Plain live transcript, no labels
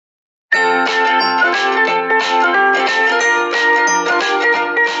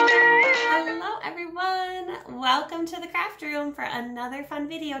welcome to the craft room for another fun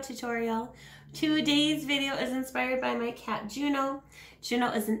video tutorial. Today's video is inspired by my cat Juno. Juno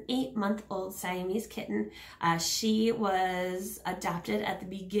is an 8-month-old Siamese kitten. She was adopted at the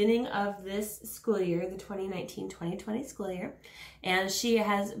beginning of this school year, the 2019-2020 school year, and she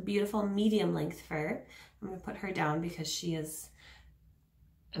has beautiful medium length fur. I'm going to put her down because she is,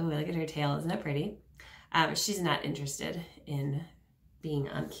 oh, look at her tail, isn't it pretty? She's not interested in being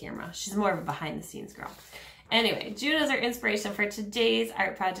on camera. She's more of a behind the scenes girl. Anyway, Juno's our inspiration for today's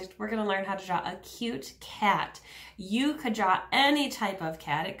art project. We're going to learn how to draw a cute cat. You could draw any type of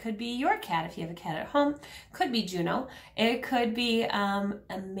cat. It could be your cat if you have a cat at home. Could be Juno. It could be a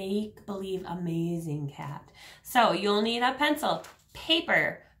make-believe amazing cat. So you'll need a pencil,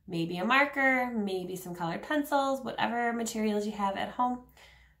 paper, maybe a marker, maybe some colored pencils, whatever materials you have at home.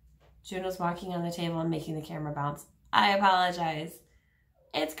 Juno's walking on the table and making the camera bounce. I apologize.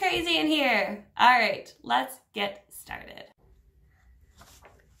 It's crazy in here. All right, let's get started.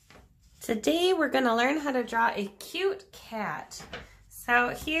 Today we're going to learn how to draw a cute cat. So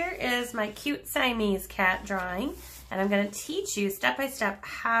here is my cute Siamese cat drawing, and I'm going to teach you step by step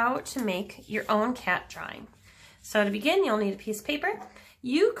how to make your own cat drawing. So to begin, you'll need a piece of paper.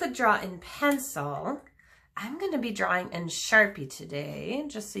 You could draw in pencil. I'm going to be drawing in Sharpie today,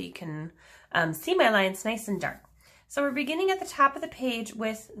 just so you can see my lines nice and dark. So we're beginning at the top of the page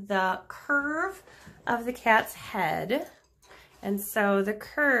with the curve of the cat's head. And so the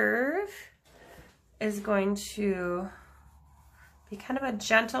curve is going to be kind of a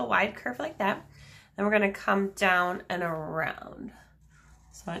gentle wide curve like that. Then we're going to come down and around.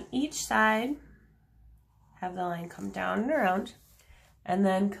 So on each side, have the line come down and around, and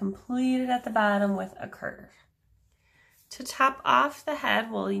then complete it at the bottom with a curve. To top off the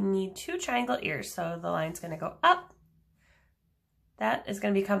head, we'll need 2 triangle ears. So the line's going to go up. That is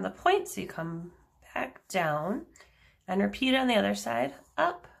going to become the point, so you come back down and repeat it on the other side,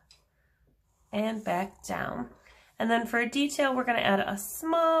 up and back down. And then for a detail, we're going to add a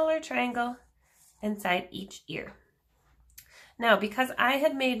smaller triangle inside each ear. Now, because I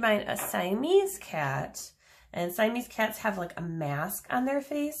had made mine a Siamese cat, and Siamese cats have like a mask on their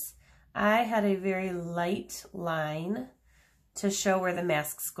face, I had a very light line to show where the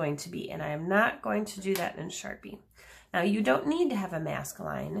mask's going to be, and I am not going to do that in Sharpie. Now, you don't need to have a mask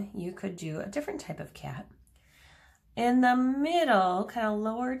line. You could do a different type of cat. In the middle, kind of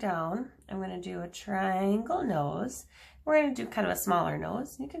lower down, I'm going to do a triangle nose. We're going to do kind of a smaller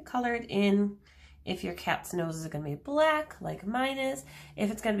nose. You can color it in if your cat's nose is going to be black, like mine is. If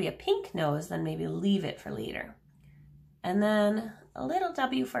it's going to be a pink nose, then maybe leave it for later. And then a little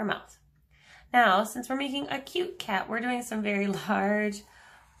W for a mouth. Now, since we're making a cute cat, we're doing some very large,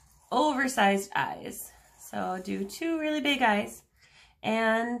 oversized eyes. So do 2 really big eyes,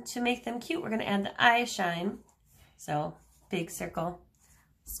 and to make them cute, we're going to add the eye shine. So big circle,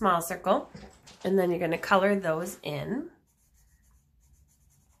 small circle, and then you're going to color those in.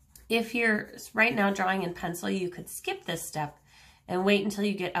 If you're right now drawing in pencil, you could skip this step and wait until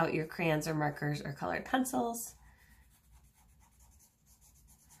you get out your crayons or markers or colored pencils.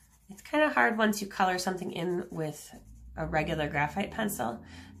 It's kind of hard once you color something in with a regular graphite pencil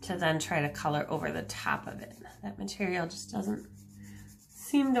to then try to color over the top of it. That material just doesn't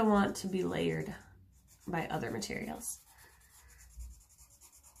seem to want to be layered by other materials.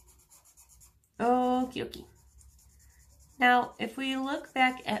 Okie dokie. Now, if we look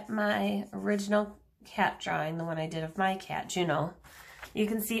back at my original cat drawing, the one I did of my cat, Juno, you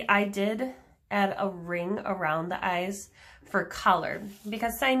can see I did add a ring around the eyes for color,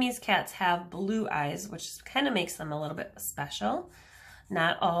 because Siamese cats have blue eyes, which kind of makes them a little bit special.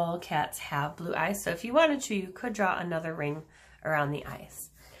 Not all cats have blue eyes, so if you wanted to, you could draw another ring around the eyes.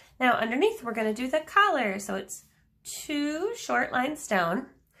 Now underneath, we're going to do the collar. So it's 2 short lines down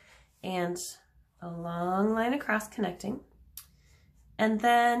and a long line across connecting. And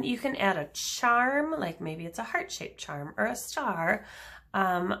then you can add a charm, like maybe it's a heart-shaped charm or a star.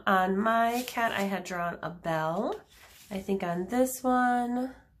 On my cat, I had drawn a bell. I think on this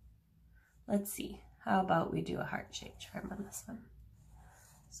one, let's see, how about we do a heart-shaped charm on this one?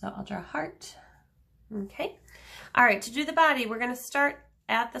 So I'll draw a heart. Okay. All right, to do the body, we're going to start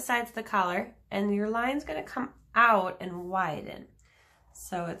at the sides of the collar, and your line's going to come out and widen.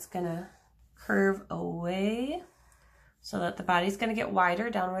 So it's going to curve away so that the body's going to get wider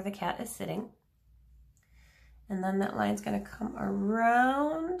down where the cat is sitting. And then that line's going to come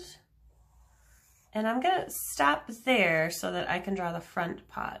around. And I'm going to stop there so that I can draw the front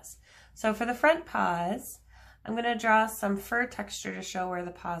paws. So for the front paws, I'm going to draw some fur texture to show where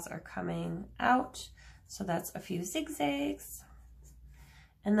the paws are coming out. So that's a few zigzags.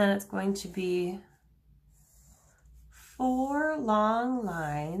 And then it's going to be 4 long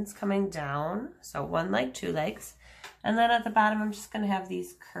lines coming down. So 1 leg, 2 legs. And then at the bottom, I'm just going to have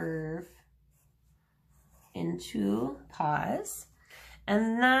these curve into paws.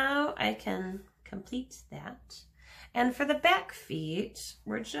 And now I can complete that. And for the back feet,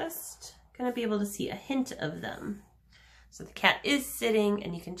 we're just going to be able to see a hint of them. So the cat is sitting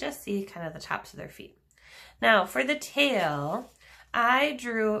and you can just see kind of the tops of their feet. Now for the tail, I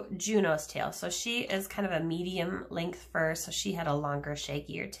drew Juno's tail. So she is kind of a medium length fur, so she had a longer,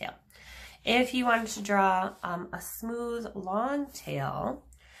 shaggier tail. If you wanted to draw a smooth, long tail,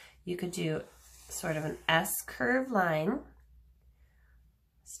 you could do sort of an S curve line.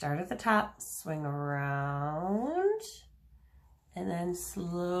 Start at the top, swing around, and then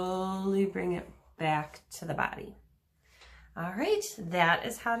slowly bring it back to the body. All right, that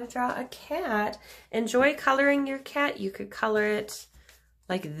is how to draw a cat. Enjoy coloring your cat. You could color it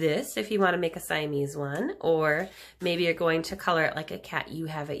like this if you want to make a Siamese one, or maybe you're going to color it like a cat you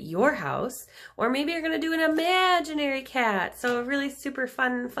have at your house, or maybe you're going to do an imaginary cat, so a really super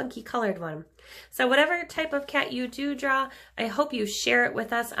fun, funky colored one. So whatever type of cat you do draw, I hope you share it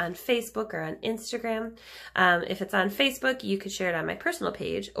with us on Facebook or on Instagram. If it's on Facebook, you could share it on my personal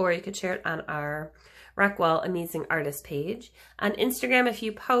page, or you could share it on our Rockwell Amazing Artist page. On Instagram, if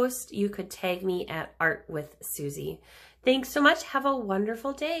you post, you could tag me at Art with Susie. Thanks so much. Have a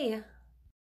wonderful day.